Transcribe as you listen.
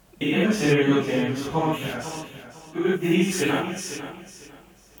Immaterial Games podcast with these guys.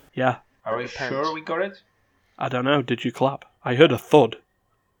 Yeah. Are we sure we got it? I don't know. Did you clap? I heard a thud.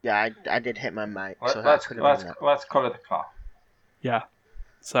 Yeah, I did hit my mic. So Let's call it a clap. Yeah.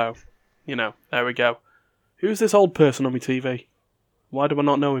 So, there we go. Who's this old person on my TV? Why do I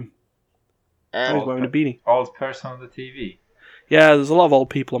not know him? He's wearing a beanie. Old person on the TV. Yeah, there's a lot of old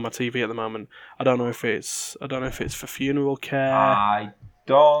people on my TV at the moment. I don't know if it's for funeral care. I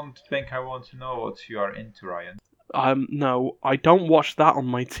don't think I want to know what you are into, Ryan. No, I don't watch that on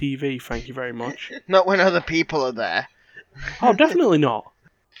my TV, thank you very much. Not when other people are there. Oh, definitely not.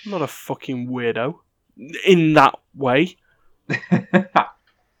 I'm not a fucking weirdo. In that way. I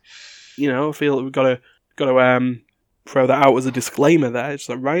feel that we've got to throw that out as a disclaimer there. It's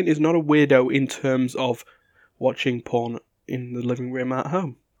like Ryan is not a weirdo in terms of watching porn in the living room at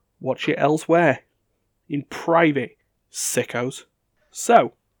home. Watch it elsewhere. In private, sickos.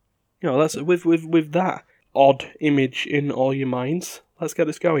 So, let's with that odd image in all your minds, let's get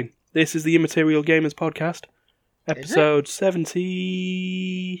this going. This is the Immaterial Gamers podcast, episode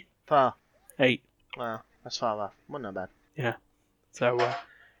 78. 8. Wow, that's far off. Well, not bad. Yeah. So,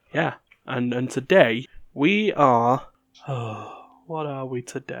 yeah. And today, we are... what are we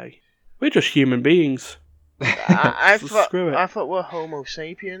today? We're just human beings. I Screw it. thought we're Homo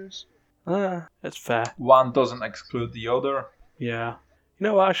sapiens. That's fair. One doesn't exclude the other. Yeah. You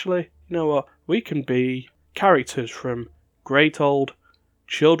know what? We can be characters from great old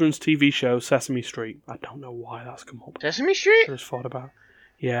children's TV show Sesame Street. I don't know why that's come up. Sesame Street? I just thought about it.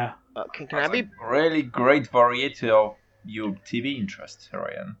 Yeah. Can I be... really great variety of your TV interests,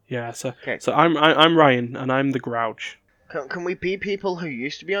 Ryan. Yeah, so Okay. so I'm Ryan, and I'm the Grouch. Can we be people who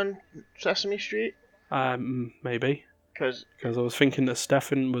used to be on Sesame Street? Maybe. Because I was thinking that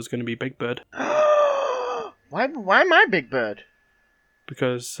Stefan was going to be Big Bird. why am I Big Bird?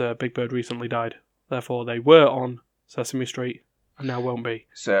 Because Big Bird recently died. Therefore, they were on Sesame Street, and now won't be.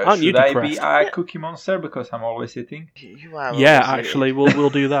 So Aren't you should I depressed? be a Cookie Monster because I'm always eating? You are Yeah, always actually, we'll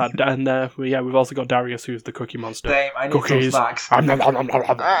do that. And we've also got Darius, who's the Cookie Monster. Damn, I need Cookies. some snacks. I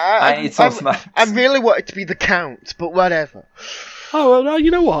need some snacks. I really wanted to be the Count, but whatever. Oh, well, you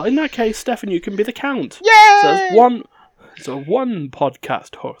know what? In that case, Stefan, you can be the Count. Yay! So one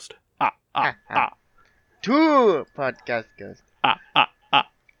podcast host. Two podcast guys. Ah.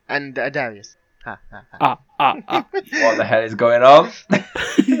 And Darius. What the hell is going on?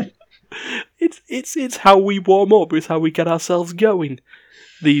 It's how we warm up. It's how we get ourselves going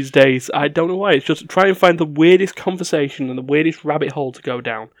these days. I don't know why. It's just try and find the weirdest conversation and the weirdest rabbit hole to go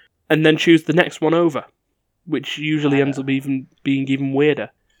down, and then choose the next one over, which usually ends up being even weirder.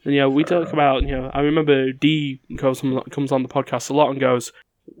 And we talk about I remember D comes on the podcast a lot and goes,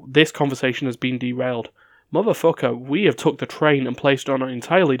 "This conversation has been derailed." Motherfucker, we have took the train and placed it on an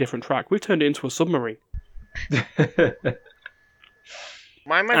entirely different track. We've turned it into a submarine.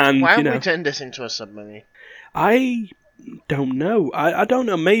 Why have we turned this into a submarine? I don't know. I don't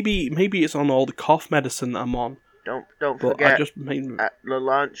know. Maybe it's on all the cough medicine that I'm on. Don't But forget. I just made... The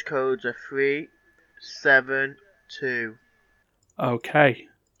launch codes are 372. Okay.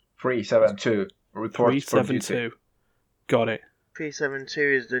 372. Report 372. Got it. 372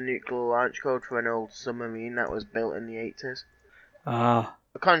 is the nuclear launch code for an old submarine that was built in the 80s. Ah.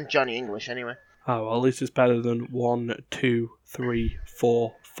 According to Johnny English, anyway. Oh, well, at least it's better than 1, 2, 3,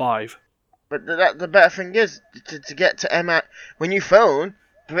 4, 5. But the better thing is, to get to MI... When you phone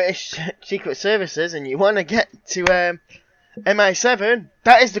British Secret Services and you want to get to MI7,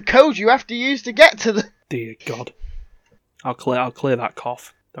 that is the code you have to use to get to the... Dear God. I'll clear that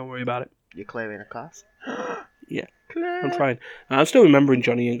cough. Don't worry about it. You're clearing a cough? Yeah. I'm trying. I'm still remembering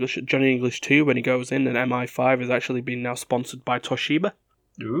Johnny English 2 when he goes in, and MI5 has actually been now sponsored by Toshiba.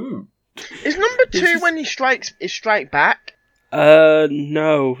 Ooh. Is number 2 when he strikes... Is Strike Back?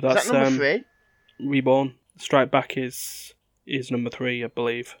 No. That's, is that number 3? Reborn. Strike Back is number 3, I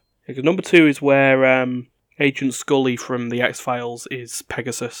believe. Because number 2 is where Agent Scully from the X-Files is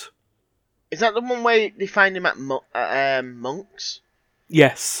Pegasus. Is that the one where they find him at Monks?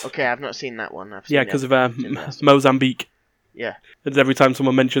 Yes. Okay, I've not seen that one. Because of Mozambique. Yeah. And every time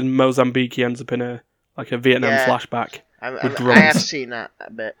someone mentions Mozambique, he ends up in a Vietnam flashback with drums. I have seen that a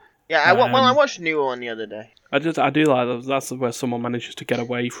bit. Yeah, I watched the newer one the other day. I do like that. That's where someone manages to get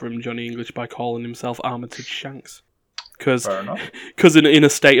away from Johnny English by calling himself Armitage Shanks. Because in a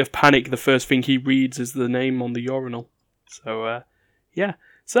state of panic, the first thing he reads is the name on the urinal. So, yeah.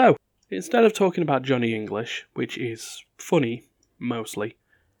 So, instead of talking about Johnny English, which is funny, mostly,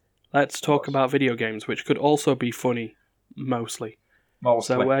 let's talk about video games, which could also be funny, mostly.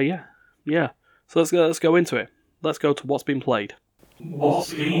 So, yeah. So let's go into it. Let's go to what's been played.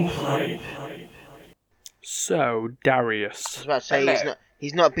 What's being played? So, I was Darius. about to say Hello.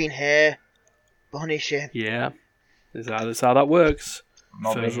 he's not been here. Punish him. Yeah, that's how that works.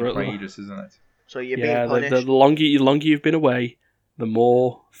 Not been Further here for along. ages, isn't it? So you're Yeah, being the punished. longer you've been away, the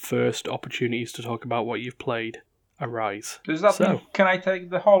more first opportunities to talk about what you've played arise. Does that mean, can I take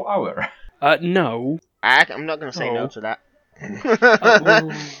the whole hour? No. I'm not going to say no Oh. to that.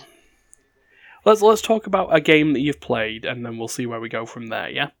 Well, let's talk about a game that you've played, and then we'll see where we go from there.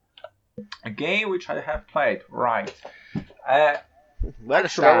 Yeah. A game which I have played, right. Where to Actually,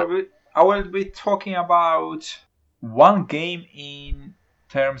 start? I will be talking about one game in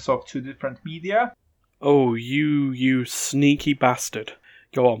terms of two different media. Oh, you sneaky bastard!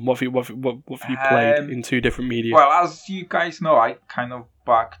 Go on. What have you played in two different media? Well, as you guys know, I kind of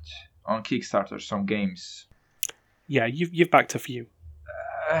backed on Kickstarter some games. Yeah, you've backed a few.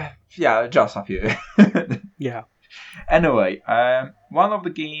 Yeah, just a few. Yeah. Anyway, one of the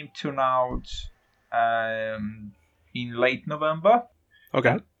game turned out in late November.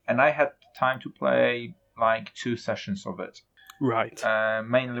 Okay. And I had time to play like 2 sessions of it. Right.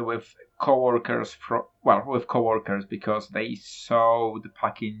 Mainly with co-workers with co-workers because they saw the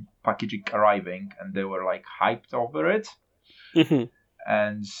packaging arriving and they were like hyped over it. Mhm.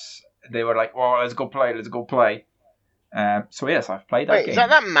 And they were like, "Well, let's go play." So yes, I've played that Wait, game. is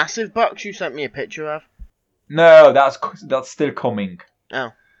that massive box you sent me a picture of? No, that's still coming.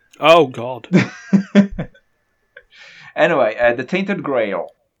 Oh. Oh God. Anyway, the Tainted Grail,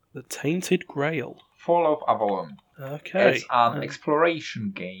 The Tainted Grail. Fall of Avalon. Okay. It's an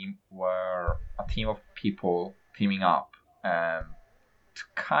exploration game where a team of people teaming up to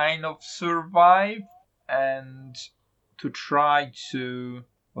kind of survive and to try to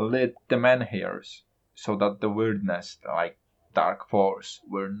lead the menhirs so that the weirdness, like dark force,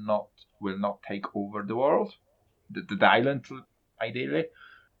 will not take over the world, the island, ideally.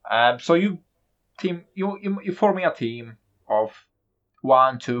 So you forming a team of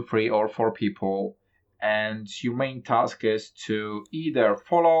 1, 2, 3, or 4 people, and your main task is to either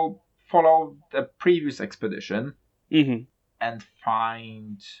follow the previous expedition Mhm. and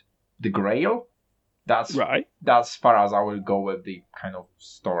find the Grail. That's Right. as far as I will go with the kind of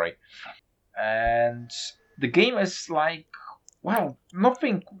story. And the game is like, well,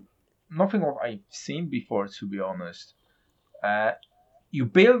 nothing what I've seen before, to be honest. You're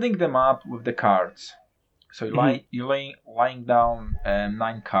building them up with the cards. So you're laying down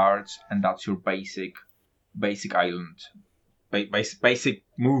 9 cards, and that's your basic island, basic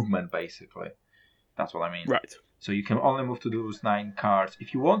movement, basically. That's what I mean. Right. So you can only move to those 9 cards.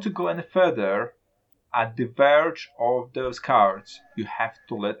 If you want to go any further, at the verge of those cards, you have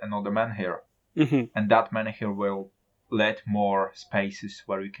to let another menhir, Mhm. and that menhir will let more spaces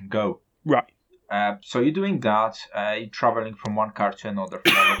where you can go. Right. So you're doing that. You're traveling from one card to another,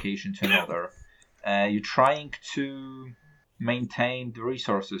 from one location to another. You're trying to maintain the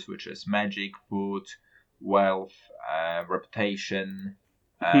resources, which is magic, food, wealth, reputation,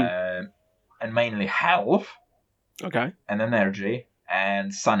 and mainly health Okay. and energy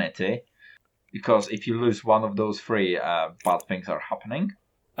and sanity. Because if you lose one of those 3, bad things are happening.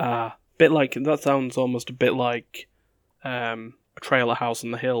 Bit like that sounds almost a bit like Betrayal at House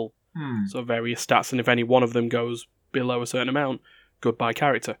on the Hill. So various stats, and if any one of them goes below a certain amount, goodbye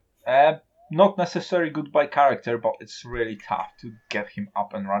character. Not necessarily goodbye character, but it's really tough to get him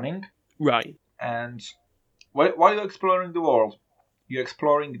up and running. Right. And while you're exploring the world, you're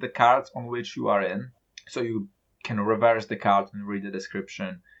exploring the cards on which you are in, so you can reverse the card and read the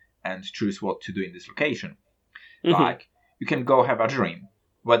description and choose what to do in this location. Mhm. Like, you can go have a dream.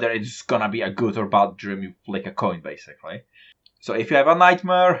 Whether it's gonna be a good or bad dream, you flick a coin, basically. So if you have a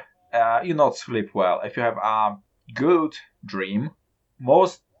nightmare, you not sleep well. If you have a good dream,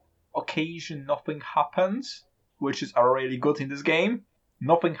 most occasion nothing happens, which is a really good in this game.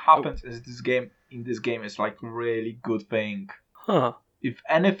 Nothing happens in this game is like really good thing. Huh. If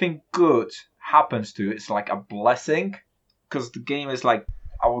anything good happens to you, it's like a blessing, because the game is like,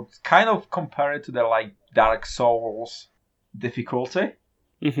 I would kind of compare it to the like Dark Souls difficulty.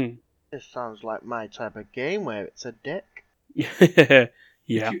 Mhm. This sounds like my type of game where it's a dick. Yeah.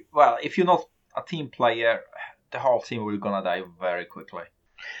 If you're not a team player, the whole team will gonna die very quickly.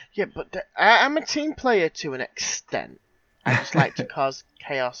 Yeah, but I'm a team player to an extent. I just like to cause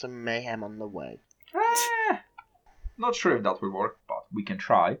chaos and mayhem on the way. Not sure if that will work, but we can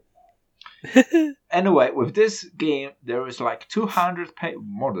try. Anyway, with this game, there is like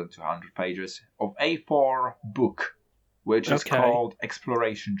more than 200 pages of A4 book, which is called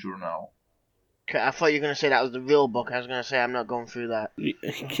Exploration Journal. Okay, I thought you were going to say that was the real book. I was going to say I'm not going through that.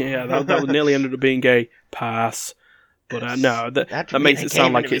 Yeah, that nearly ended up being a pass. But no, that That'd be makes a it sound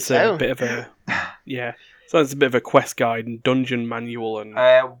game like of it's its a own. bit of a so it's a bit of a quest guide and dungeon manual and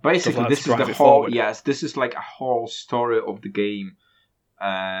Basically, like this to is the drive it whole. forward. Yes, this is like a whole story of the game,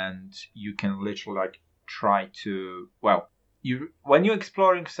 and you can literally like try to. Well, when you're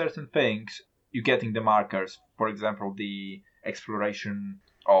exploring certain things, you're getting the markers. For example, the exploration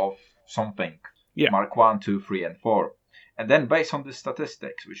of something. Yeah. Mark 1, 2, 3, and 4. And then based on the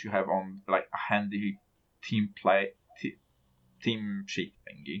statistics, which you have on like a handy team sheet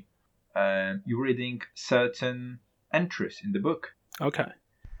thingy, you're reading certain entries in the book. Okay.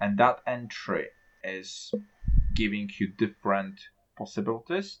 And that entry is giving you different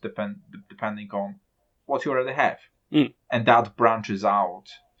possibilities depending on what you already have. Mm. And that branches out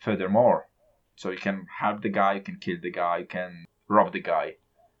furthermore. So you can help the guy, you can kill the guy, you can rob the guy.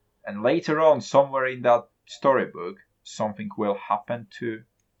 And later on, somewhere in that storybook, something will happen to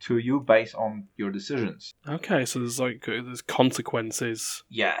you based on your decisions. Okay, so there's consequences.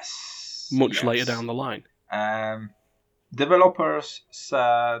 Yes. Much later down the line. Developers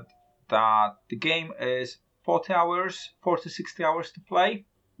said that the game is 40 to 60 hours to play.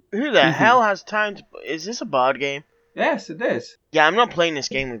 Who the hell has time to... Is this a board game? Yes, it is. Yeah, I'm not playing this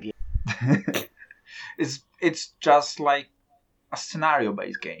game with you. It's just like a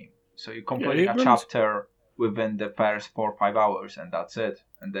scenario-based game. So you're completing a chapter within the first 4 or 5 hours, and that's it.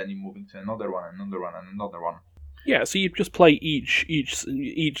 And then you're moving to another one, and another one. Yeah, so you just play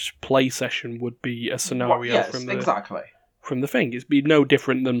each play session would be a scenario exactly. From the thing. It'd be no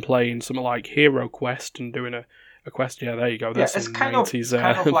different than playing something like Hero Quest and doing a quest. Yeah, there you go. That's it's kind of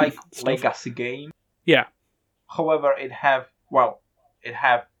like legacy game. Yeah. However, it have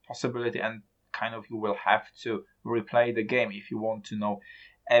possibility, and kind of you will have to replay the game if you want to know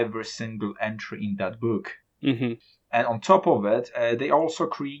every single entry in that book. Mm-hmm. And on top of it, they also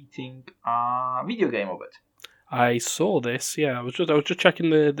creating a video game of it. I saw this. Yeah, I was just checking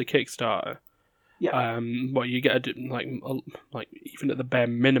the Kickstarter. Yeah. What you get like even at the bare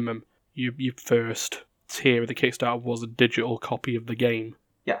minimum, your first tier of the Kickstarter was a digital copy of the game.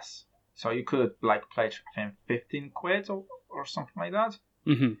 Yes. So you could like pledge, I think, 15 quid or something like that.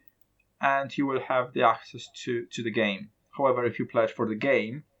 Mm-hmm. And you will have the access to the game. However, if you pledge for the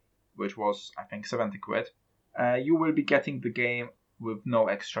game, which was, I think, 70 quid, you will be getting the game with no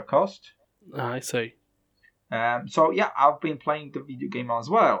extra cost. I see. So yeah, I've been playing the video game as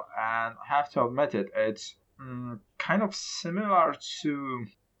well, and I have to admit it's kind of similar to...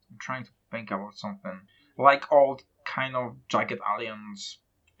 I'm trying to think about something. Like old kind of Jagged Alliance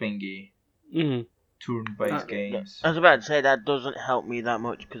thingy. Mm-hmm. Turn-based games. I was about to say that doesn't help me that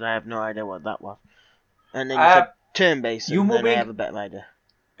much because I have no idea what that was. And then you said turn-based, and then I have a better idea.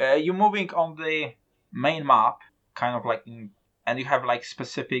 You're moving on the main map, kind of like, and you have like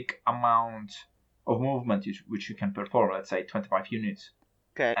specific amount of movement which you can perform. Let's say 25 units.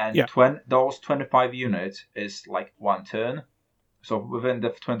 Okay. And those 25 units is like one turn. So within the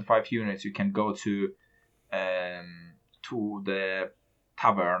 25 units, you can go to the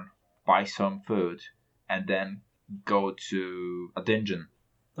tavern, buy some food, and then go to a dungeon.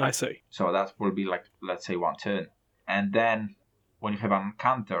 I see. So that will be like, let's say, one turn. And then when you have an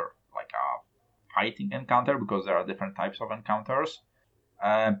encounter, like a fighting encounter, because there are different types of encounters,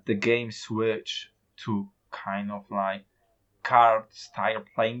 the game switch to kind of like card style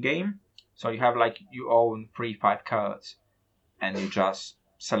playing game. So you have like, you own 3-5 cards, and you're just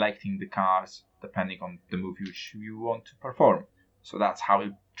selecting the cards depending on the move which you want to perform. So that's how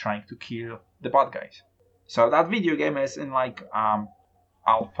you're trying to kill the bad guys. So that video game is in like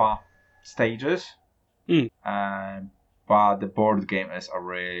alpha stages, but the board game is a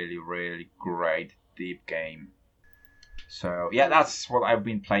really, really great deep game. So yeah, that's what I've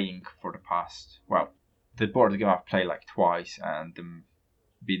been playing for the past. Well, the board game I've played like twice, and the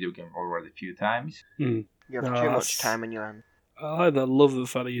video game already a few times. You have too much time in your hand. I love the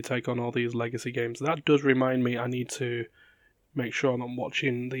fact that you take on all these legacy games. That does remind me, I need to make sure I'm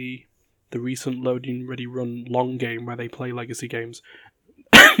watching the recent Loading Ready Run long game where they play legacy games.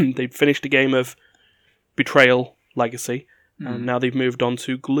 They've finished a game of Betrayal Legacy, and now they've moved on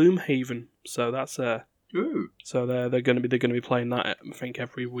to Gloomhaven. So that's Ooh. So they're going to be playing that, I think,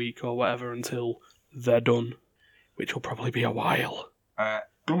 every week or whatever until they're done, which will probably be a while.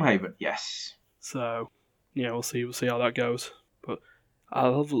 Gloomhaven, yes. So yeah, we'll see how that goes. But I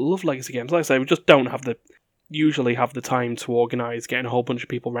love legacy games. Like I say, we just don't usually have the time to organise getting a whole bunch of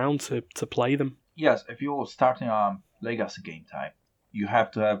people around to play them. Yes, if you're starting a legacy game type, you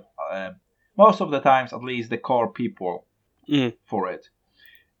have to have most of the times at least the core people for it,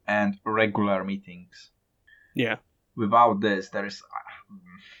 and regular meetings. Yeah. Without this, there is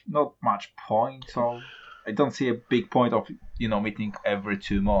not much point of I don't see a big point of meeting every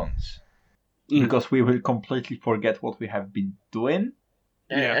 2 months Mm. because we will completely forget what we have been doing.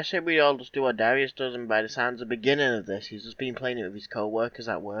 Yeah. I say we all just do what Darius does, and by the sounds of the beginning of this, he's just been playing it with his co-workers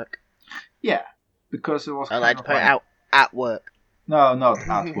at work. Yeah, because it was I kind like to of put it out at work. No, not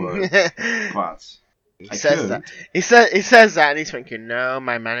at work, but He I says could. that. He says that, and he's thinking, no,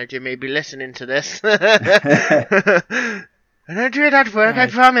 my manager may be listening to this. I don't do it at work, I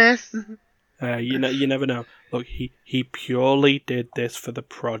Right. promise. You never know. Look, he purely did this for the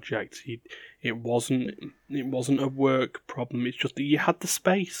project. It wasn't a work problem. It's just that you had the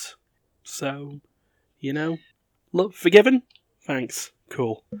space. So, look, forgiven. Thanks.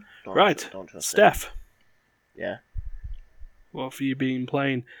 Cool. Right, Don't trust him. Steph. Yeah. What have you been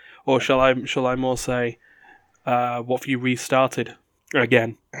playing? Or shall I more say, what have you restarted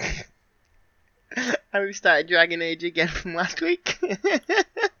again? I restarted Dragon Age again from last week.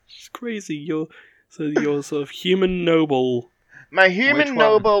 It's crazy. You're sort of human noble My Which human one?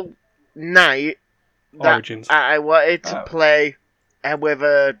 noble knight that origins. I wanted to Oh. play with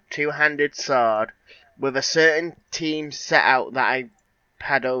a two-handed sword with a certain team set out that I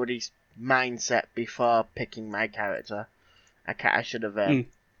had already mindset before picking my character. I should have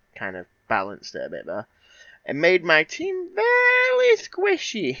kind of balanced it a bit better. It made my team very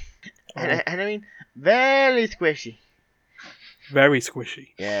squishy. And I mean, very squishy. Very squishy.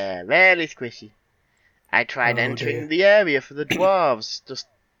 Yeah, very squishy. I tried Oh, entering dear. the area for the dwarves, just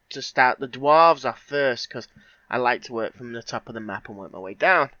to start the dwarves off first, because I like to work from the top of the map and work my way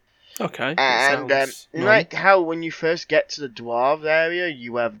down. Okay. And that sounds like how when you first get to the dwarves area,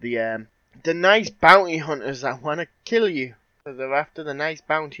 you have the nice bounty hunters that want to kill you. So they're after the nice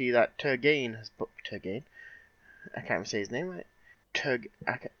bounty that Turgain has booked. Turgain? I can't even say his name right.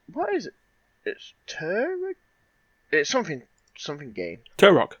 What is it? It's Turg? It's something gain.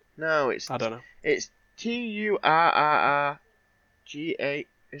 Turok. No, it's I don't know. It's Turrga.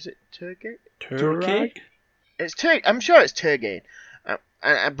 Is it Turgain? Turok. It's I'm sure it's Turgain. But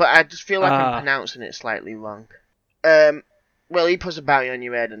I just feel like I'm Ah. pronouncing it slightly wrong. Well, he puts a bounty on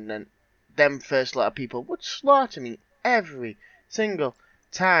your head, and then them first lot of people would slaughter me every single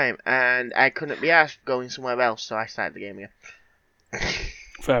time, and I couldn't be asked going somewhere else, so I started the game again.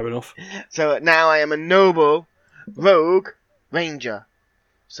 Fair enough. So now I am a noble rogue ranger.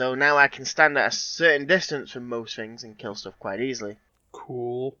 So now I can stand at a certain distance from most things and kill stuff quite easily.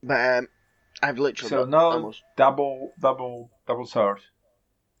 Cool. But I've literally So got no almost. double sword.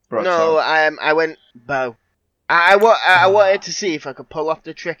 No, Broadsword. I went bow. I wanted to see if I could pull off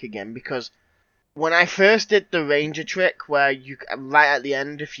the trick again, because when I first did the ranger trick, where you right at the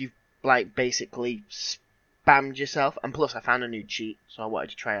end, if you like basically spammed yourself, and plus I found a new cheat, so I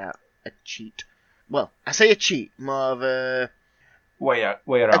wanted to try out a cheat. Well, I say a cheat, more of a way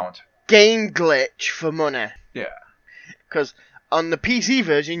around. game glitch for money. Yeah. Because on the PC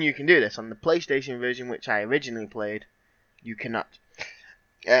version you can do this. On the PlayStation version, which I originally played, you cannot.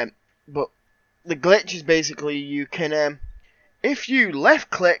 But the glitch is basically you can, if you left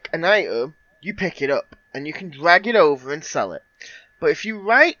click an item, you pick it up and you can drag it over and sell it. But if you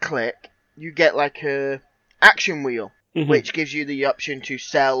right click, you get like a action wheel, Mhm. which gives you the option to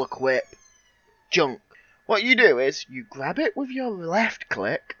sell, equip, junk. What you do is you grab it with your left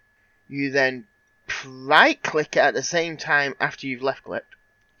click, you then right click it at the same time after you've left clicked.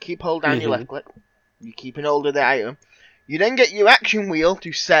 Keep hold down your Mhm. left click. You keep an hold of the item. You then get your action wheel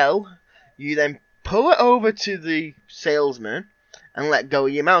to sell. You then pull it over to the salesman and let go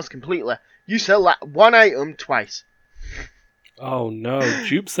of your mouse completely. You sell that one item twice. Oh no,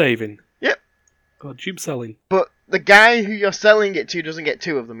 dupe saving. Yep. Oh, dupe selling. But the guy who you're selling it to doesn't get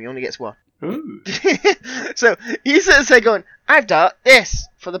two of them. He only gets one. Ooh. So he sits there going, I've got this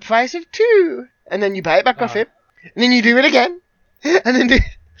for the price of two. And then you buy it back off him. And then you do it again. And then do...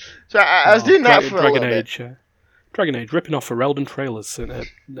 So I was doing that for a little bit. Dragon Age, ripping off Ferelden trailers.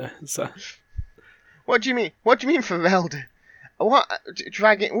 So, What do you mean? What do you mean for Elden? What do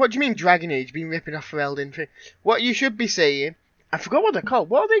you mean Dragon Age being ripping off for Elden? What you should be saying, I forgot what they're called.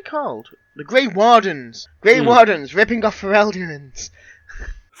 What are they called? The Grey Wardens. Grey Wardens ripping off for Eldens.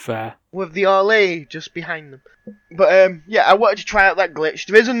 fair. With the Orlais just behind them. But yeah, I wanted to try out that glitch.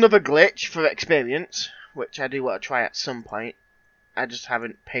 There is another glitch for experience, which I do want to try at some point. I just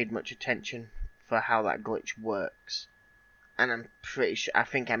haven't paid much attention for how that glitch works. And I'm pretty sure, I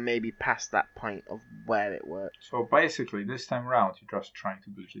think I may be past that point of where it works. So basically, this time round, you're just trying to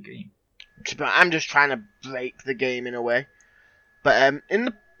beat the game. But I'm just trying to break the game in a way. But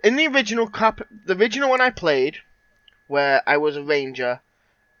in the original the original one I played, where I was a ranger,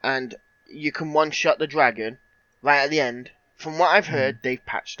 and you can one-shot the dragon right at the end. From what I've heard, they've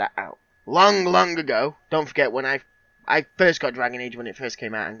patched that out. long ago. Don't forget when I first got Dragon Age when it first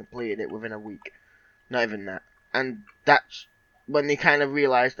came out and completed it within a week. Not even that. And that's when they kind of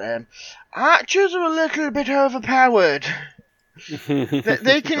realised archers are a little bit overpowered.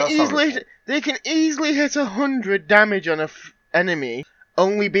 They can easily hit 100 damage on a enemy,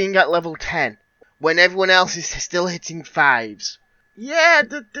 only being at level 10, when everyone else is still hitting 5s. Yeah,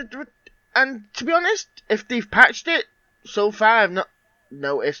 and to be honest, if they've patched it, so far I've not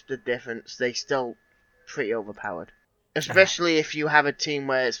noticed the difference. They still pretty overpowered. Especially if you have a team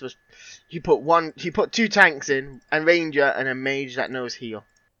where it's just, you put 2 tanks in, a ranger and a mage that knows heal.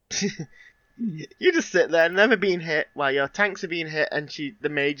 You just sit there, never being hit, while your tanks are being hit, and the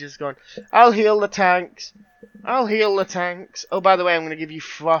mage is going, I'll heal the tanks. Oh, by the way, I'm going to give you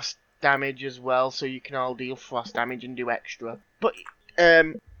frost damage as well, so you can all deal frost damage and do extra. But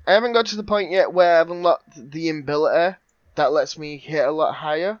I haven't got to the point yet where I've unlocked the ability that lets me hit a lot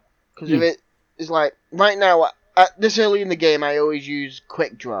higher. Because if it is like, right now, at this early in the game, I always use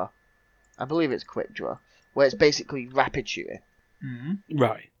quick draw. I believe it's quick draw, where it's basically rapid shooting. Mm-hmm.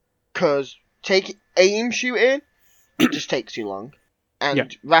 Right. Because aim shooting just takes too long.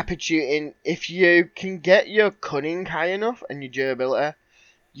 And rapid shooting, if you can get your cunning high enough and your durability,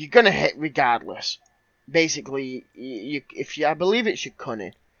 you're going to hit regardless. Basically, I believe it's your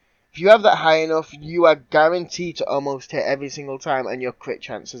cunning. If you have that high enough, you are guaranteed to almost hit every single time and your crit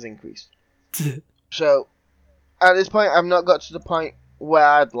chances increase. So, at this point, I've not got to the point where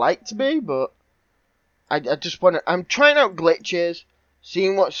I'd like to be, but I just want to... I'm trying out glitches,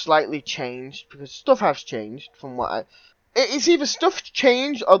 seeing what's slightly changed, because stuff has changed from what it's either stuff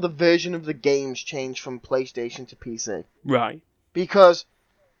changed or the version of the game's changed from PlayStation to PC. Right. Because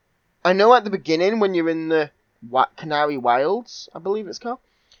I know at the beginning, when you're in the Canary Wilds, I believe it's called,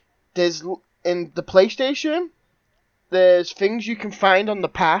 in the PlayStation, there's things you can find on the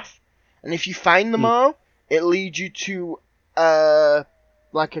path, and if you find them all, it leads you to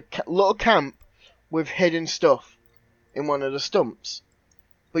like a little camp with hidden stuff in one of the stumps.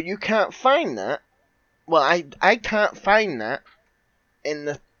 But you can't find that. Well, I can't find that in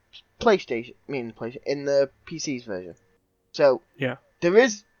the PlayStation. In the PC's version. So there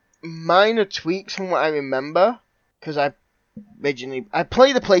is minor tweaks from what I remember, because I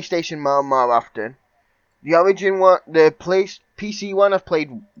play the PlayStation more and more often. The Origin one, the PC one, I've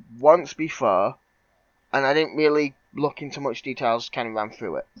played once before, and I didn't really look into much detail. I just kind of ran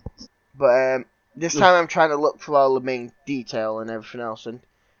through it. But this time I'm trying to look for all the main detail and everything else, and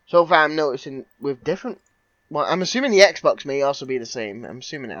so far I'm noticing with different... Well, I'm assuming the Xbox may also be the same. I'm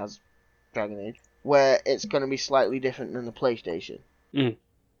assuming it has Dragon Age, where it's going to be slightly different than the PlayStation. And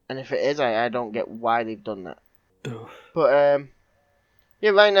if it is, I don't get why they've done that. But yeah,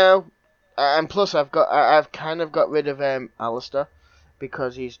 right now, and plus I've kind of got rid of Alistair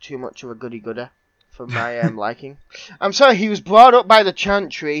because he's too much of a goody-gooder for my liking. I'm sorry, he was brought up by the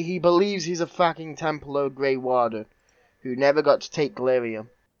Chantry. He believes he's a fucking Templar Grey Warden who never got to take Lyrium.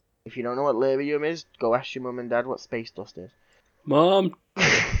 If you don't know what Lyrium is, go ask your mum and dad what space dust is. Mom,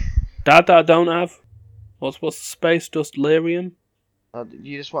 Dad, that I don't have. What's the space dust Lyrium?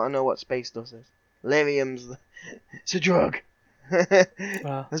 You just want to know what space dust is. Lyrium's it's a drug.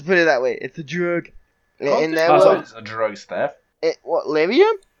 Let's put it that way. It's a drug. In their world, it's a drug, Steph. What,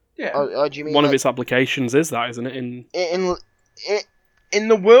 Lyrium? Yeah. Or do you mean one of its applications is that, isn't it? In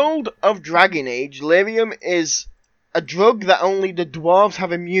the world of Dragon Age, Lyrium is a drug that only the dwarves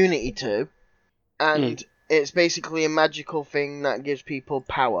have immunity to, and it's basically a magical thing that gives people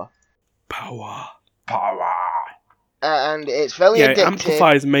power. Power. And it's very addictive. It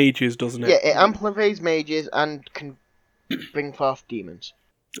amplifies mages, doesn't it? Yeah, it amplifies mages and can bring forth demons.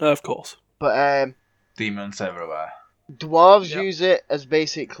 Of course. But demons everywhere. Dwarves use it as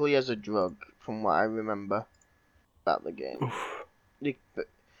basically as a drug, from what I remember about the game.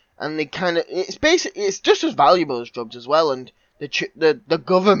 They kind of, it's just as valuable as drugs as well, and the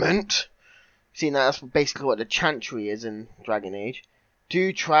government, seeing that's basically what the Chantry is in Dragon Age,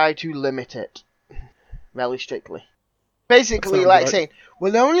 do try to limit it very strictly. Basically, like saying,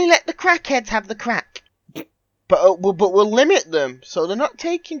 we'll only let the crackheads have the crack, but we'll limit them so they're not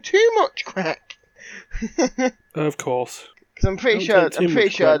taking too much crack. Of course. Because I'm pretty sure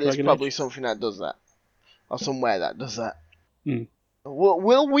there's probably something that does that, or somewhere that does that.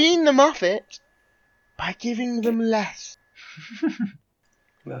 We'll wean them off it by giving them less.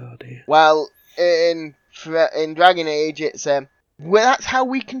 Oh dear. Well, in Dragon Age, it's that's how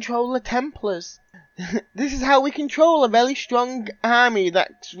we control the Templars. This is how we control a very strong army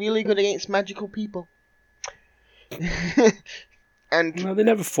that's really good against magical people. And they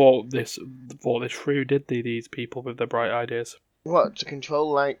never thought this through, did they? These people with their bright ideas. What, to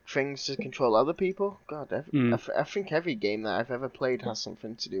control, like, things to control other people? God, Hmm. I think every game that I've ever played has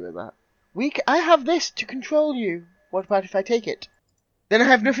something to do with that. I have this to control you. What about if I take it? Then I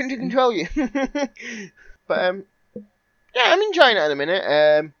have nothing to control you. But, yeah, I'm enjoying it at the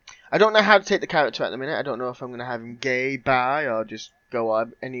minute. I don't know how to take the character at the minute. I don't know if I'm going to have him gay, bi, or just go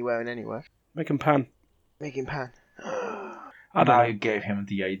anywhere and anywhere. Make him pan. Make him pan. I don't Now know. you gave him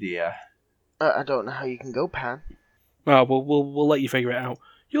the idea. I don't know how you can go pan. Well, we'll let you figure it out.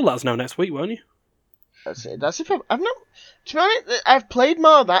 You'll let us know next week, won't you? That's it. That's if I've not. To be honest, I've played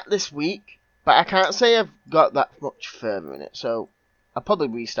more of that this week, but I can't say I've got that much further in it. So I'll probably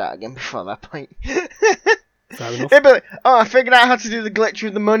restart again before that point. Fair enough. It'd be like, oh, I figured out how to do the glitch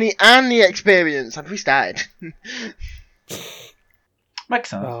with the money and the experience. I've restarted. Makes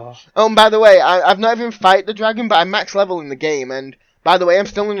sense. Oh, Oh, and by the way, I've not even fight the dragon, but I'm max level in the game. And by the way, I'm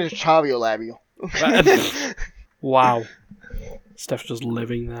still in the tutorial area. wow. Steph's just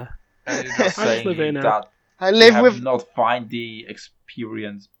living there. And you're just I saying live here now. that I you live have with. not find the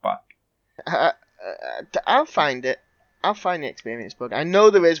experience back. I'll find it. I'll find the experience book. I know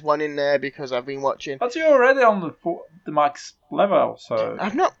there is one in there because I've been watching. But you're already on the max level, so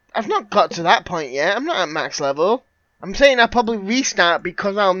I've not got to that point yet. I'm not at max level. I'm saying I'll probably restart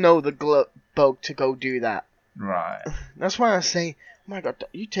because I'll know the bug to go do that. right. That's why I say, oh my god,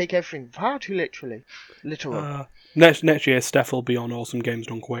 you take everything far too literally. Literal. Next year, Steph will be on Awesome Games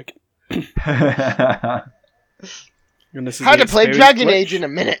Done Quick. And this is How the to play experience Dragon glitch. Age in a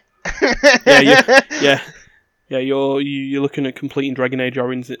minute. Yeah. You're looking at completing Dragon Age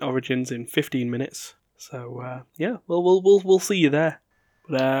Origins in 15 minutes. So yeah, we'll see you there.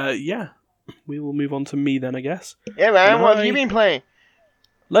 But yeah, we will move on to me then, I guess. Yeah, man. And What have you been playing?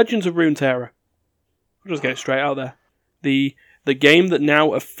 Legends of Runeterra. I'll just get it straight out there. The game that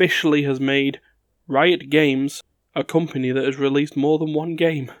now officially has made Riot Games a company that has released more than one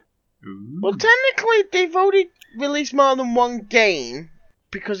game. Well, technically, they've already released more than one game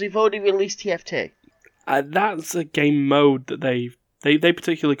because they've already released TFT. That's a game mode that they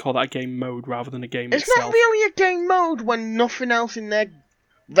particularly call that a game mode rather than a game It's itself. not really a game mode when nothing else in their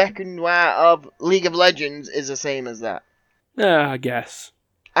repertoire of League of Legends is the same as that. I guess.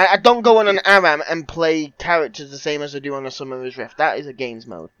 I don't go on an ARAM and play characters the same as I do on a Summoner's Rift. That is a games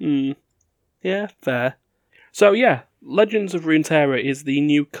mode. Yeah, fair. So yeah, Legends of Runeterra is the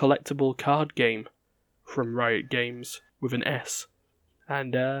new collectible card game from Riot Games with an S.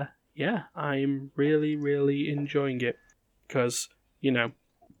 And yeah, I'm really, really enjoying it. Because, you know,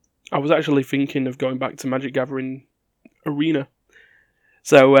 I was actually thinking of going back to Magic Gathering Arena.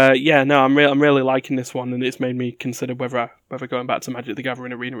 So yeah, no, I'm really liking this one, and it's made me consider whether going back to Magic the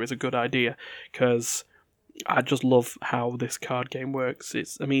Gathering Arena is a good idea. Because I just love how this card game works.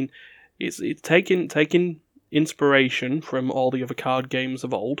 It's taking inspiration from all the other card games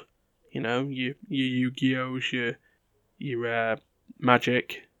of old. You know, your Yu-Gi-Ohs, your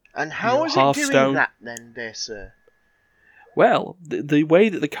Magic. And how is it Hearthstone. doing that then, dear sir? Well, the way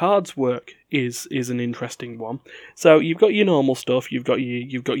that the cards work is an interesting one. So you've got your normal stuff. You've got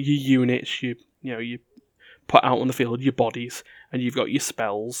your units. You put out on the field your bodies, and you've got your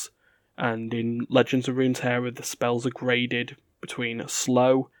spells. And in Legends of Runeterra, the spells are graded between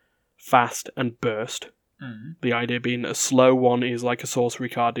slow, fast, and burst. The idea being a slow one is like a sorcery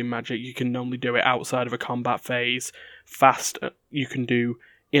card in Magic. You can only do it outside of a combat phase. Fast, you can do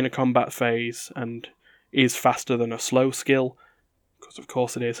in a combat phase, and is faster than a slow skill, because of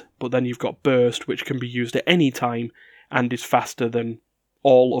course it is. But then you've got burst, which can be used at any time, and is faster than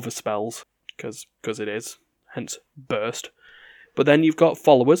all other spells, because it is, hence burst. But then you've got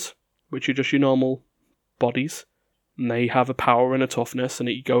followers, which are just your normal bodies, and they have a power and a toughness, and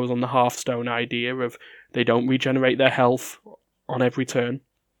it goes on the Hearthstone idea of they don't regenerate their health on every turn,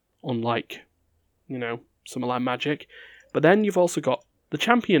 unlike, something like Magic. But then you've also got the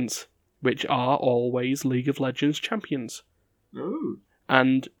champions, which are always League of Legends champions. Ooh.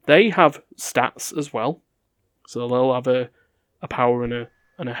 And they have stats as well. So they'll have a power and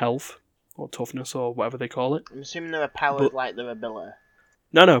a health, or toughness, or whatever they call it. I'm assuming their power is like their ability.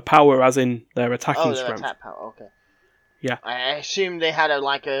 No, power as in their attacking their strength. attack power, okay. Yeah. I assume they had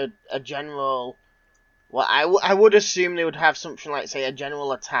a general... Well, I would assume they would have something like, say, a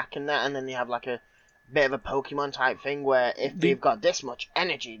general attack in that, and then they have like a bit of a Pokemon type thing where if they've got this much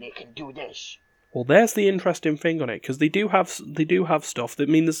energy, they can do this. Well, there's the interesting thing on it, because they do have stuff. There's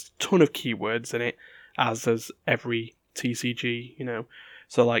a ton of keywords in it, as does every TCG,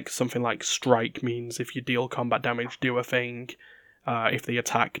 So like something like strike means if you deal combat damage, do a thing. If they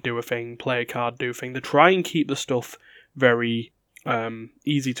attack, do a thing. Play a card, do a thing. They try and keep the stuff very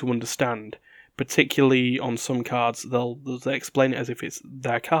easy to understand, particularly on some cards, they'll explain it as if it's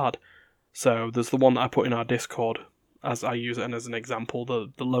their card. So there's the one that I put in our Discord, as I use it as an example,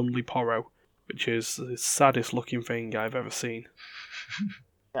 the Lonely Poro, which is the saddest looking thing I've ever seen.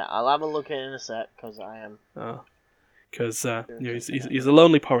 Yeah, I'll have a look at it in a sec, because I am... Because he's a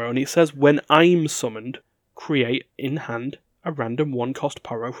Lonely Poro, and it says, when I'm summoned, create in hand a random 1-cost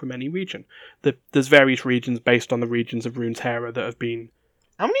Poro from any region. There's various regions based on the regions of Runeterra that have been...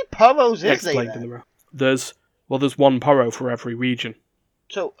 How many Poros is there explained then? in the... There's one Poro for every region.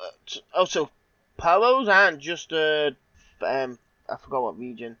 So Poros aren't just I forgot what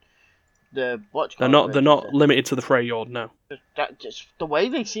region. They're not limited to the Freyjord, no. Just the way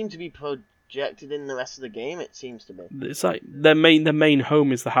they seem to be projected in the rest of the game, it seems to be. It's like their main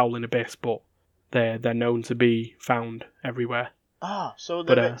home is the Howling Abyss, but they're known to be found everywhere. So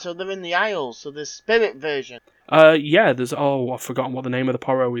they're in the Isles. So there's Spirit version. Yeah. There's I've forgotten what the name of the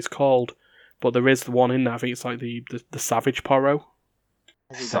Poro is called, but there is the one in there. I think it's like the Savage Poro.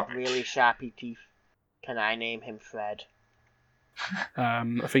 He's got really sharpy teeth. Can I name him Fred?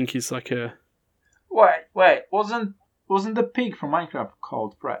 I think he's like a... Wait, wasn't the pig from Minecraft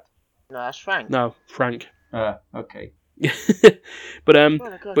called Fred? No, that's Frank. No, Frank. Okay.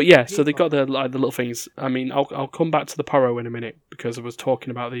 But yeah, so they got the little things. I mean, I'll come back to the Poro in a minute because I was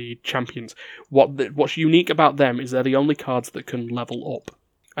talking about the champions. What's unique about them is they're the only cards that can level up,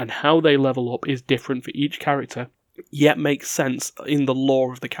 and how they level up is different for each character, yet makes sense in the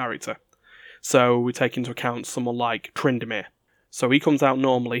lore of the character. So we take into account someone like Tryndamere. So he comes out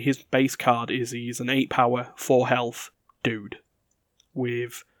normally. His base card is he's an 8 power, 4 health dude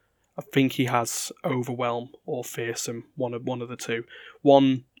with, I think he has Overwhelm or Fearsome, one of the two.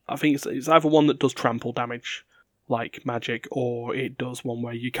 One, I think it's either one that does trample damage, like magic, or it does one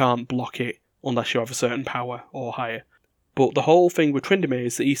where you can't block it unless you have a certain power or higher. But the whole thing with Tryndamere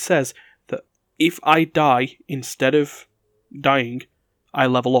is that he says that if I die instead of dying, I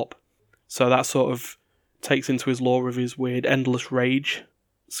level up. So that sort of takes into his lore of his weird Endless Rage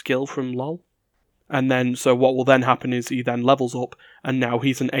skill from LoL. And then, so what will then happen is he then levels up, and now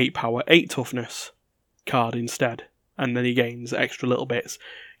he's an 8 power, 8 toughness card instead. And then he gains extra little bits.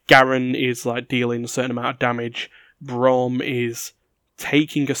 Garen is like dealing a certain amount of damage. Braum is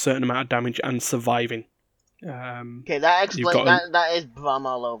taking a certain amount of damage and surviving. Okay, that explains that is Braum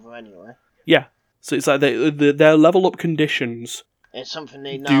all over anyway. Yeah, so it's like their level up conditions. It's something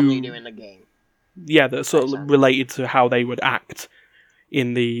they normally do in the game. Yeah, that's sort of related to how they would act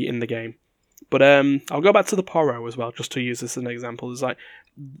in the game. But I'll go back to the Poro as well, just to use this as an example. There's like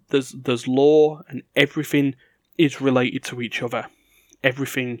there's lore, and everything is related to each other.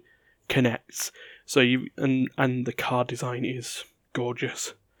 Everything connects. So and the card design is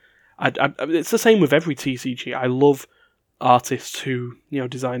gorgeous. It's the same with every TCG. I love artists who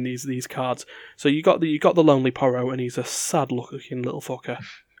design these cards. So you got the Lonely Poro, and he's a sad looking little fucker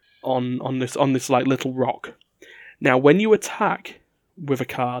on this like little rock. Now when you attack with a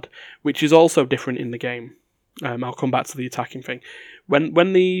card, which is also different in the game, I'll come back to the attacking thing.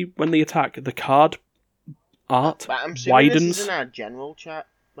 When they attack, the card art widens. This is in our general chat,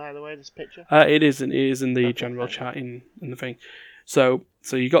 by the way. This picture. It is in the general chat in the thing. So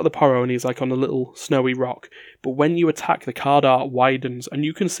you got the Poro, and he's like on a little snowy rock. But when you attack, the card art widens, and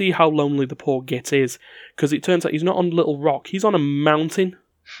you can see how lonely the poor git is, because it turns out he's not on a little rock; he's on a mountain.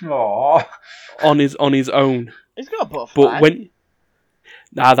 Aww. On his own. He's got a butterfly. But when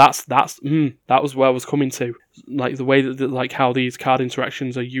that was where I was coming to, like the way that like how these card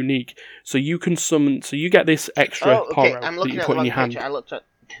interactions are unique. So you can summon. So you get this extra Poro that you put in your hand. I looked at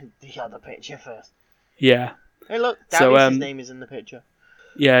the other picture first. Yeah. Hey, look, Darius' name is in the picture.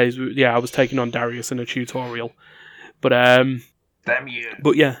 Yeah, I was taking on Darius in a tutorial, but Damn you.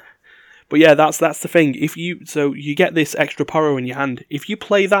 But yeah, that's the thing. You get this extra Poro in your hand. If you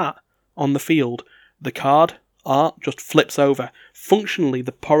play that on the field, the card art just flips over. Functionally,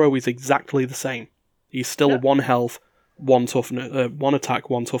 the Poro is exactly the same. He's still a 1 health, 1 toughness, 1 attack,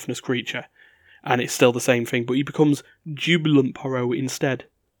 1 toughness creature, and it's still the same thing. But he becomes Jubilant Poro instead,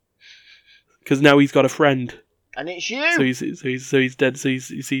 because now he's got a friend. And it's you. So he's dead. So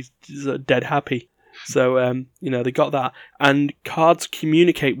he's dead happy. So they got that, and cards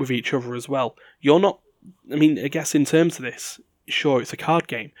communicate with each other as well. You're not. I mean, I guess in terms of this, sure, it's a card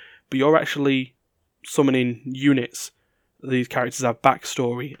game, but you're actually summoning units. These characters have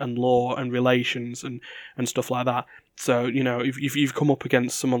backstory and lore and relations and stuff like that. So if you've come up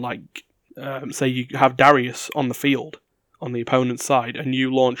against someone like, say you have Darius on the field on the opponent's side, and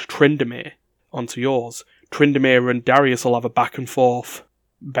you launch Tryndamere onto yours. Tryndamere and Darius will have a back and forth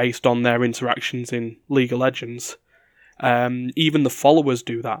based on their interactions in League of Legends. Even the followers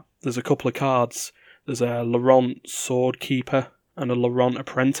do that. there's a couple of cards. There's a Laurent Sword Keeper and a Laurent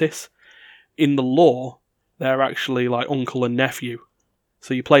Apprentice. In the lore, they're actually like uncle and nephew.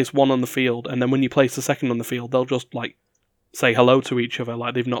 So you place one on the field, and then when you place the second on the field, they'll just like say hello to each other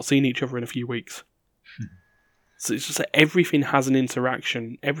like they've not seen each other in a few weeks. So it's just that everything has an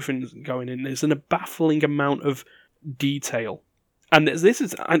interaction, everything's going in. There's a baffling amount of detail. And this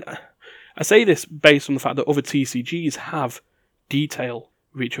is, I say this based on the fact that other TCGs have detail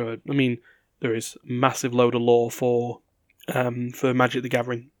with each other. I mean, there is a massive load of lore for Magic the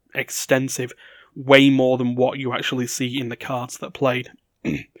Gathering. Extensive, way more than what you actually see in the cards that played.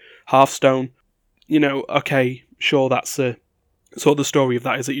 Hearthstone, okay, sure, that's sort of the story of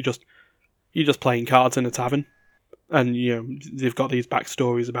that is that you're just playing cards in a tavern, and they've got these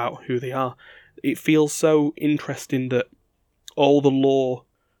backstories about who they are. It feels so interesting that all the lore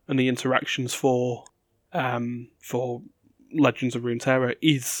and the interactions for Legends of Runeterra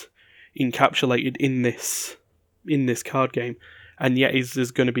is encapsulated in this card game, and yet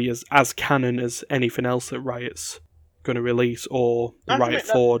is going to be as canon as anything else that Riot's going to release, or the Riot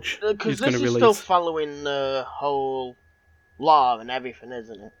Forge is going to release. Because this is still following the whole law and everything,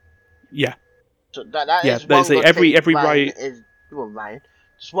 isn't it? Yeah. So that yeah, is one good every thing Riot is Riot.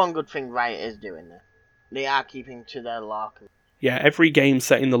 Just one good thing Riot is doing there. They are keeping to their law. Yeah, every game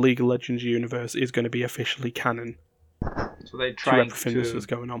set in the League of Legends universe is going to be officially canon. So they to try everything to this is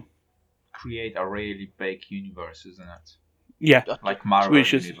going on. create a really big universe, isn't it? Yeah, Like Marvel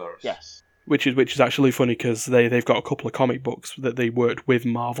universe. Yes. which is actually funny because they've got a couple of comic books that they worked with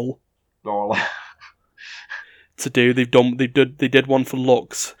Marvel Lol. to do. They did one for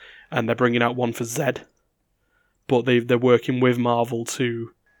Lux, and they're bringing out one for Zed. But they're working with Marvel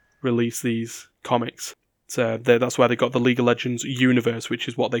to release these comics. So that's where they got the League of Legends universe, which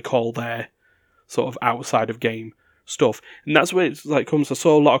is what they call their sort of outside of game stuff. And that's where it's like comes. I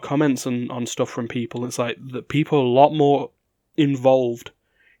saw a lot of comments on stuff from people. It's like that people are a lot more involved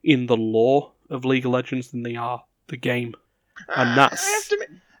in the lore of League of Legends than they are the game, and that's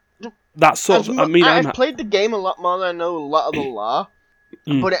sort of. I've played the game a lot more than I know a lot of the lore,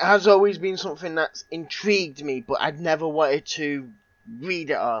 but it has always been something that's intrigued me, but I'd never wanted to read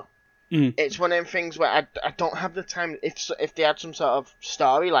it all. It's one of them things where I don't have the time. If they had some sort of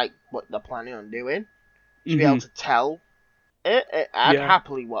story like what they're planning on doing, to be able to tell it, I'd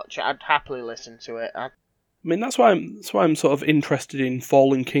happily watch it. I'd happily listen to it. I mean, that's why I'm sort of interested in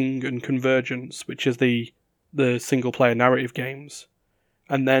Fallen King and Convergence, which is the single player narrative games,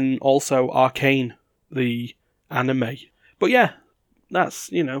 and then also Arcane, the anime. But yeah, that's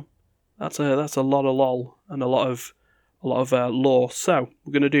that's a lot of lol and a lot of lore. So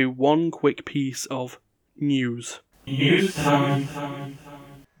we're gonna do one quick piece of news. News time.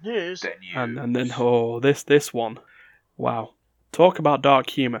 News. And then this one. Wow. Talk about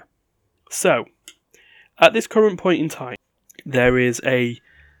dark humour. So, at this current point in time, there is a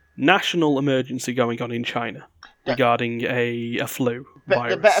national emergency going on in China regarding a flu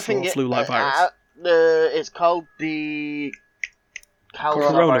virus, the better thing flu-like virus. It's called the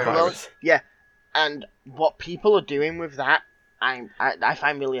coronavirus. Yeah, and what people are doing with that, I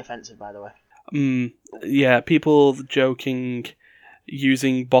find really offensive, by the way. Yeah, people joking,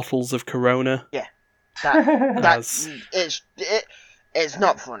 using bottles of Corona. Yeah, it's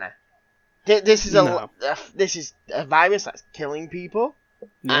not funny. This is a virus that's killing people,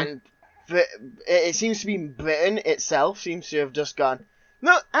 and it seems to be Britain itself seems to have just gone,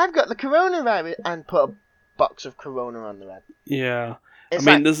 no, I've got the coronavirus, and put a box of Corona on the head. Yeah, it's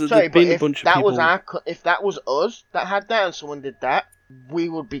I mean, there's been a bunch of people. If that was us that had that and someone did that, we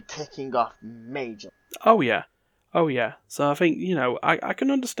would be ticking off major. Oh yeah. So I think I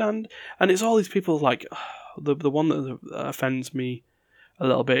can understand, and it's all these people like the one that offends me a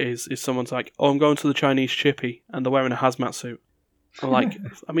little bit is someone's like, oh, I'm going to the Chinese chippy, and they're wearing a hazmat suit. I'm like,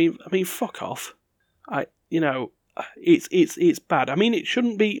 I mean, fuck off. It's bad. I mean, it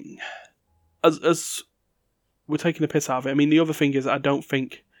shouldn't be as we're taking the piss out of it. I mean, the other thing is I don't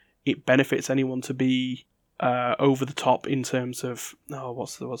think it benefits anyone to be over the top in terms of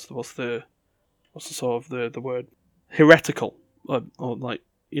what's the sort of the word, heretical, or like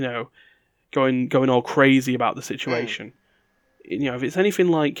going all crazy about the situation. If it's anything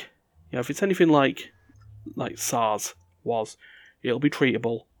like SARS was, it'll be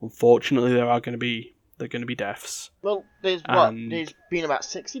treatable. Unfortunately, there are going to be deaths. Well, there's been about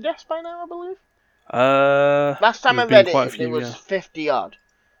 60 deaths by now, I believe. Last time I read it, there was 50 odd.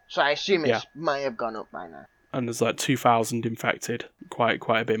 So I assume it might have gone up by now. And there's like 2,000 infected, quite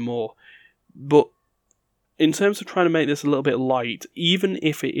a bit more. But in terms of trying to make this a little bit light, even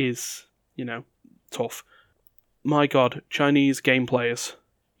if it is, tough, my God, Chinese game players,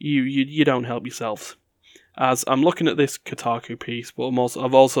 you don't help yourselves. As I'm looking at this Kotaku piece, but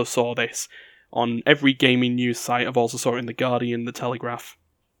I've also saw this on every gaming news site. I've also saw it in The Guardian, The Telegraph,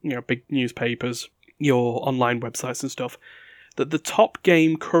 big newspapers, your online websites and stuff, that the top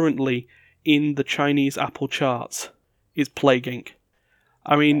game currently in the Chinese Apple charts is Plague Inc.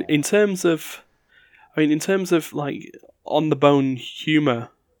 I mean, in terms of like on the bone humour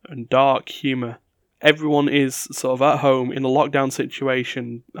and dark humour, everyone is sort of at home in a lockdown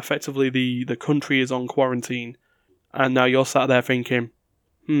situation. Effectively, the country is on quarantine, and now you're sat there thinking,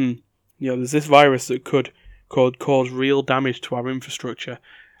 there's this virus that could cause real damage to our infrastructure.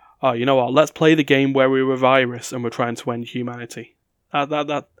 Oh, you know what? Let's play the game where we're a virus and we're trying to end humanity.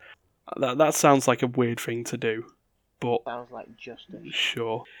 That sounds like a weird thing to do, but Sounds like justice.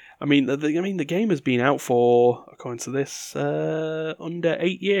 sure. I mean, the game has been out for, according to this, under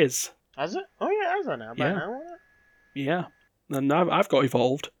 8 years. Has it? Oh yeah, it has now. Yeah. Now. Yeah, and I've got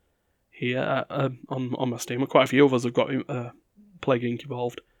Evolved here on my Steam. Quite a few of us have got Plague Inc.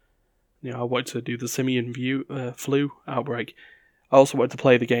 Evolved. I wanted to do the simian flu outbreak. I also wanted to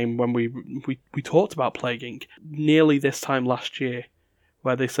play the game when we talked about Plague Inc. nearly this time last year,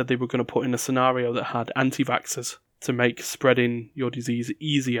 where they said they were going to put in a scenario that had anti-vaxxers to make spreading your disease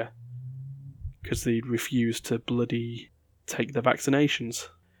easier, because they refused to bloody take the vaccinations.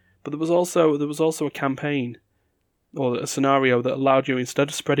 But there was also a campaign, or a scenario that allowed you, instead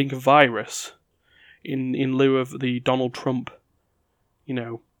of spreading a virus, in lieu of the Donald Trump,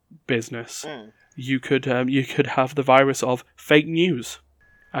 business, you could have the virus of fake news,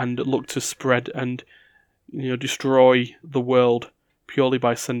 and look to spread and destroy the world purely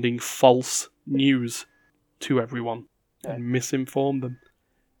by sending false news to everyone and misinform them.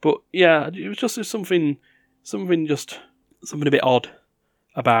 But yeah, it was just something a bit odd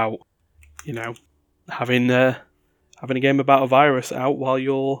about having a game about a virus out while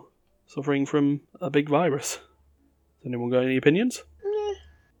you're suffering from a big virus. Has anyone got any opinions?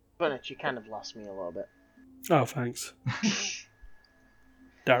 But you kind of lost me a little bit. Oh, thanks.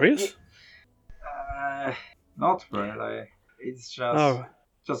 Darius? Not really. It's just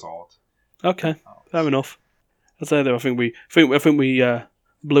odd. Okay, fair enough. I'd say though, I think we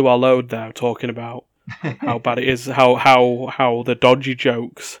blew our load there talking about how bad it is, how the dodgy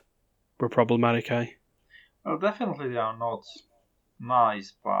jokes were problematic, eh? Well, definitely they are not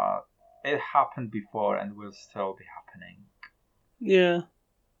nice, but it happened before and will still be happening. Yeah,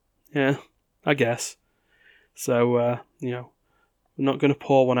 I guess. So, we're not going to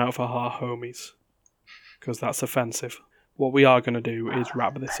pour one out for our homies, because that's offensive. What we are going to do is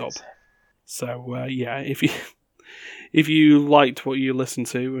wrap this up. So, if you liked what you listened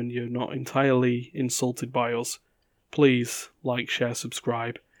to and you're not entirely insulted by us, please like, share,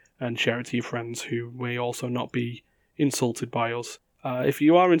 subscribe, and share it to your friends who may also not be insulted by us. If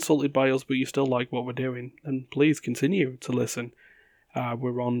you are insulted by us but you still like what we're doing, then please continue to listen.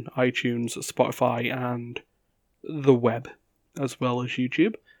 We're on iTunes, Spotify, and the web, as well as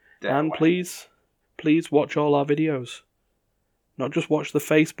YouTube. And please watch all our videos. Not just watch the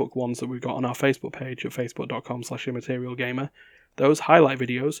Facebook ones that we've got on our Facebook page at facebook.com/immaterialgamer. Those highlight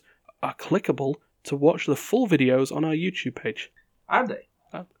videos are clickable to watch the full videos on our YouTube page. Are they?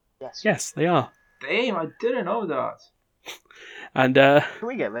 Yes, they are. Damn, I didn't know that. And Can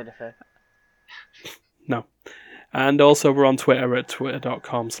we get rid of it? no. And also we're on Twitter at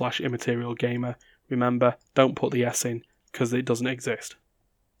twitter.com/immaterialgamer. Remember, don't put the S in, because it doesn't exist.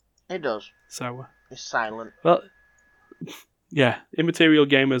 It does. So It's silent. well, yeah, Immaterial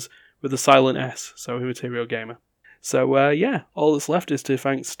Gamers with a silent S, so Immaterial Gamer. So, all that's left is to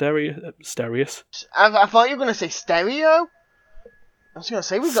thank Steriusz. I thought you were going to say stereo. I was going to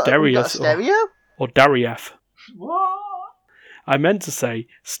say we got a stereo. Or Dariev. What? I meant to say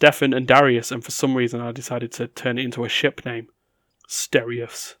Stefan and Darius, and for some reason I decided to turn it into a ship name.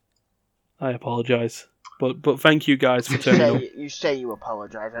 Steriusz. I apologise. But thank you guys for turning up. You say you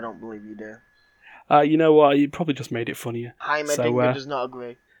apologise. I don't believe you do. You know what? You probably just made it funnier. Heimerdinger does not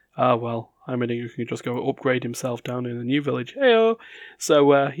agree. Well, Heimerdinger can just go upgrade himself down in the new village. Heyo!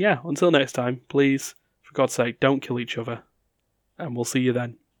 So, until next time, please, for God's sake, don't kill each other. And we'll see you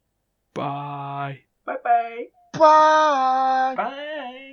then. Bye. Bye-bye. Bye. Bye.